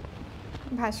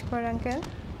 ভাস্কর আঙ্কেল?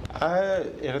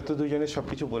 এরা তো দুজনে সব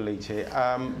কিছু বলেইছে।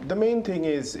 The main thing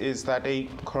is that এই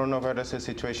করোনা ভাইরাসের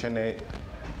সিচুয়েশনে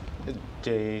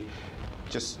যে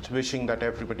just wishing that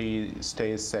everybody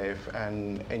stays safe and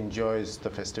enjoys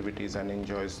the festivities and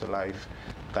enjoys the life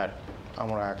that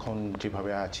আমরা এখন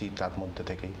যেভাবে আছি তার মধ্যে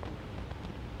থেকেই।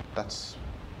 That's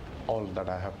all that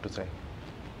I have to say.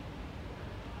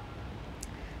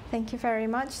 Thank you very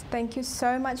much, thank you so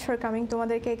much for coming.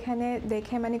 তোমাদেরকে এখানে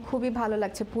দেখে মানে খুবই ভালো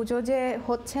লাগছে। পুজো যে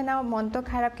হচ্ছে না, মন তো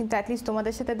খারাপ, কিন্তু অ্যাটলিস্ট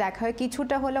তোমাদের সাথে দেখা হয়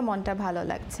কিছুটা হলো মনটা ভালো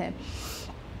লাগছে।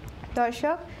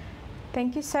 দর্শক,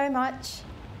 thank you so much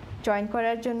join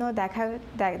করার জন্য,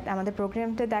 আমাদের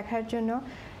প্রোগ্রামটা দেখার জন্য।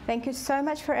 Thank you so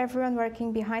much for everyone working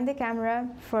behind the camera,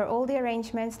 for all the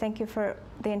arrangements. Thank you for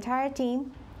the entire team.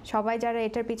 সবাই যারা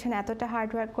এটার পিছনে এতটা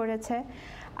হার্ড ওয়ার্ক করেছে।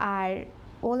 আর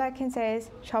all I can say is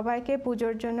সবাইকে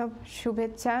পুজোর জন্য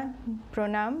শুভেচ্ছা,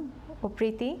 প্রণাম ও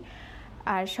প্রীতি।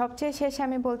 আর সবচেয়ে শেষে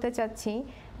আমি বলতে চাচ্ছি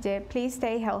যে please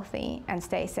stay healthy and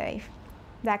stay safe.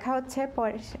 দেখা হচ্ছে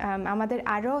আমাদের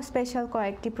আরও স্পেশাল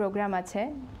কয়েকটি প্রোগ্রাম আছে,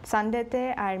 সানডেতে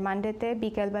আর মানডেতে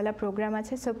বিকেলবেলা প্রোগ্রাম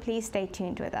আছে, so please stay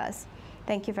tuned with us.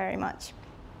 Thank you very much.